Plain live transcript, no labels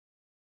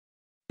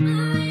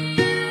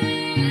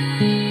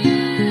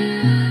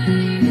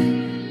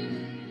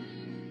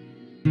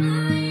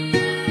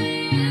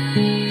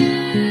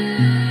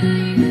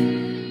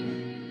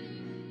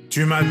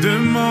Tu m'as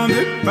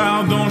demandé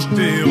pardon, je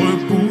t'ai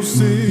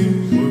repoussé.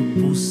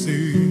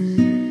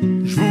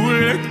 Je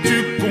voulais que tu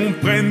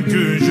comprennes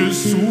que je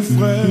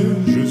souffrais.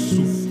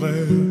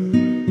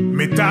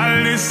 Mais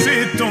t'as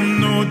laissé ton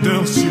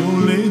odeur sur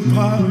les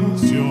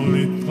draps.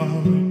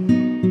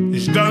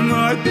 Je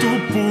donnerai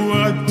tout pour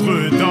être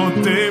dans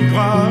tes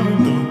bras.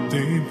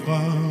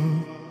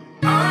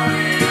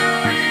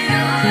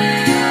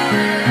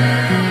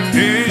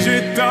 Et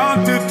j'ai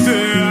tenté de te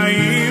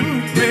haïr,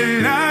 mais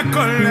la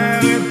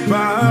colère est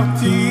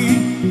partie.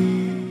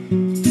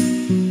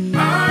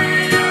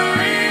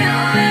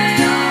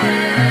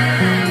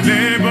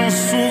 Les bons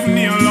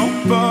souvenirs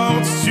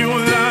l'emportent sur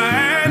la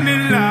haine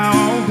et la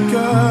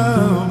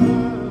rancœur.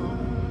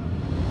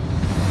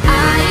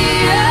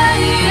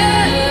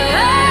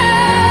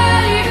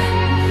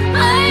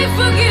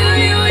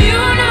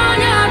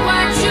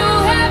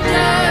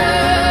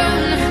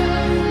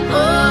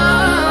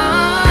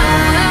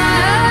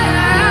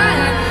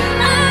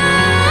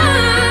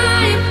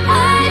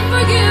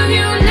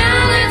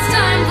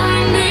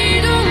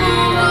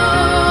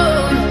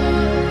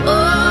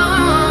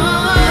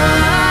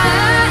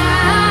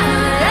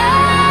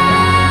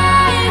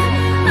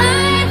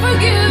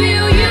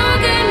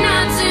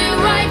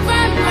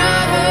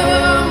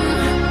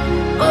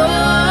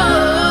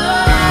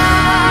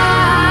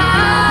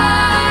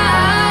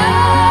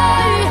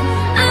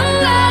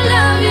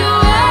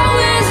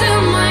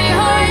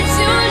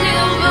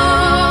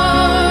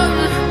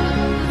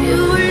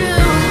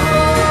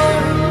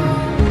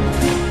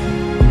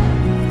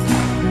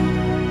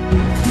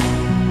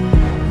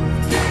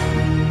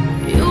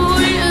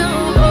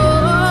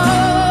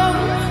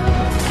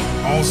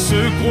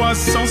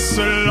 Sans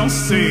se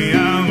lancer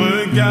un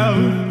regard.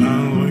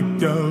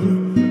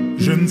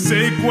 Je ne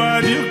sais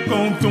quoi dire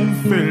quand on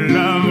fait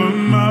la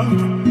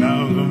remarque.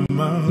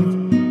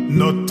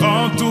 Notre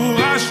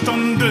entourage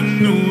tente de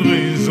nous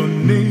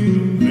raisonner.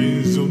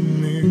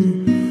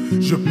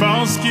 Je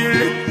pense qu'il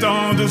est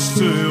temps de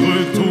se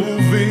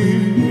retrouver.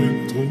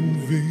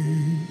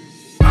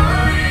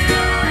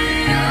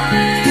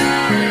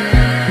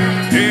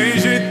 Et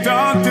j'ai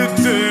tenté de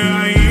te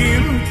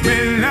haïr,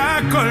 mais la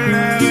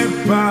colère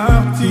est partie.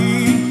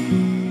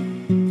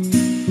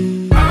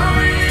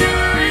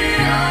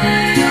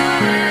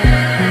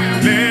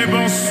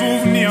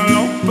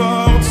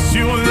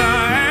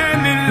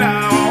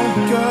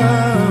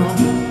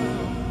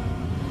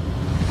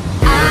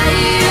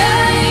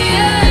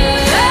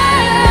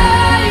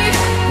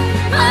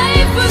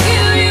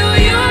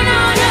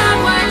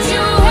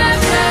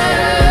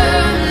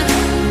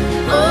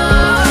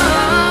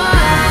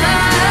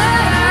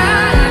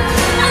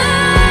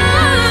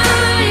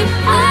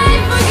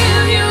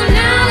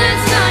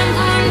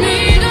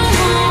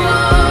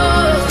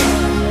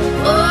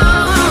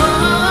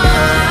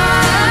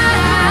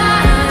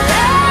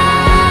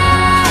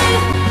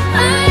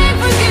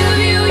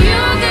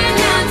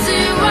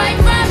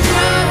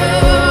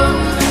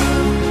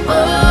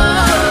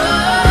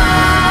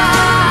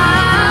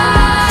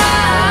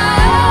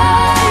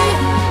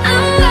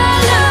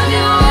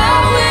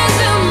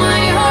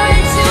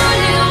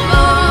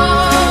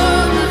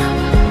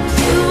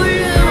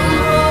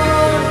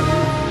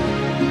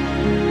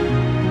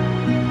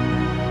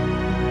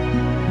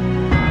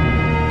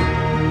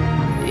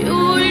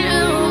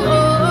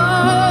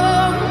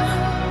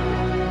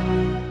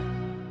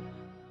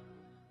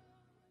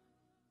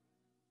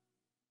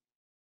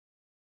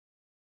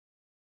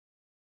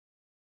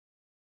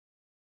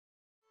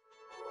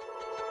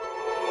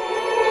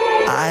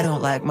 I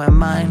don't like my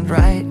mind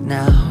right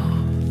now,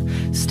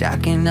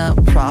 stacking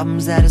up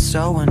problems that are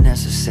so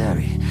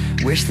unnecessary.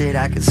 Wish that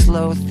I could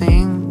slow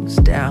things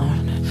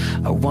down.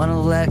 I wanna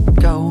let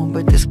go,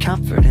 but there's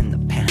comfort in the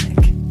panic.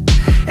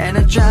 And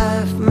I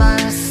drive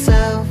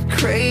myself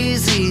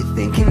crazy,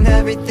 thinking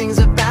everything's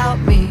about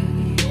me.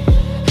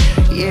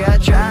 Yeah, I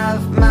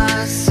drive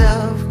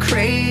myself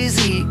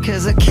crazy,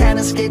 cause I can't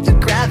escape the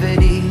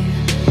gravity.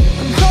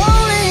 I'm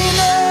holding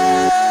on.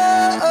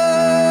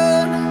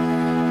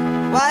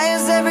 Why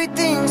is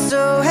everything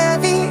so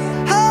heavy?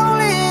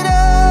 Holding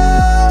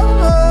on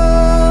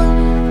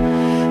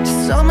to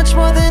so much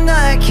more than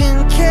I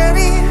can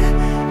carry.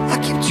 I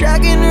keep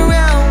dragging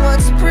around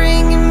what's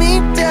bringing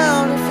me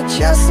down. If I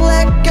just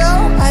let go,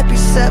 I'd be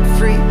set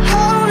free.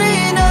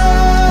 Holding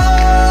on.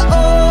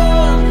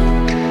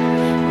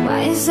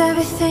 Why is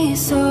everything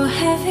so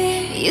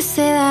heavy? You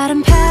say that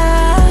I'm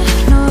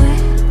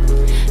paranoid,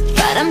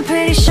 but I'm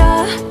pretty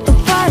sure the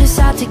world is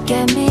out to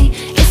get me.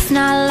 It's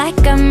not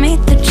like I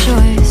made the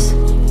choice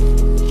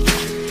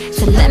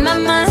to let my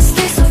mind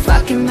stay so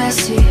fucking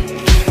messy.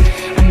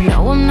 I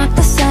know I'm not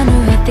the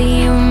center of the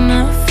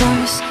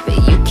universe, but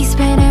you keep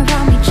spinning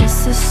around me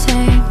just the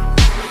same.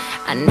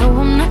 I know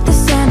I'm not the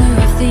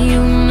center of the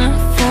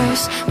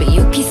universe, but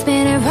you keep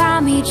spinning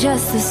around me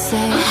just the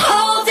same. I'm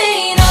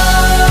holding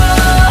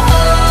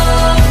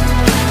on.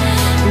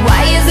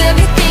 Why is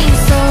everything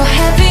so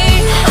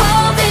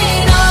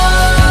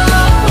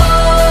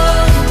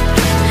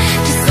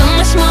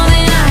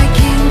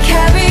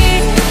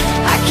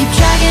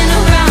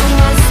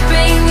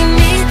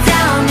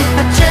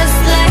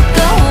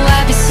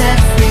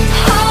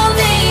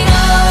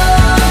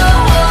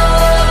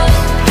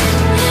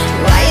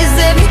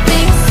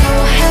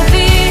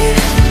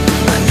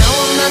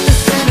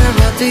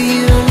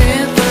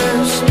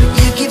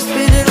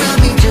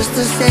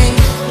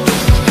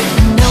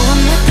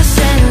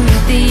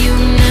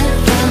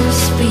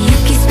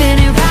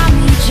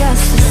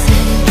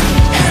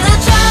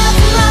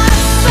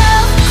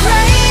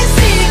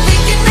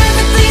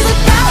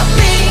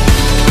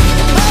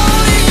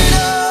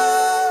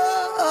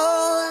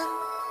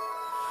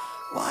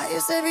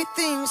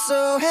everything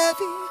so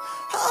heavy,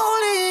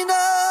 holding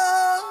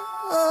on.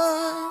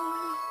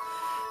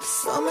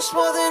 So much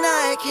more than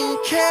I can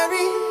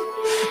carry.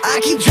 I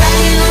keep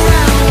dragging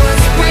around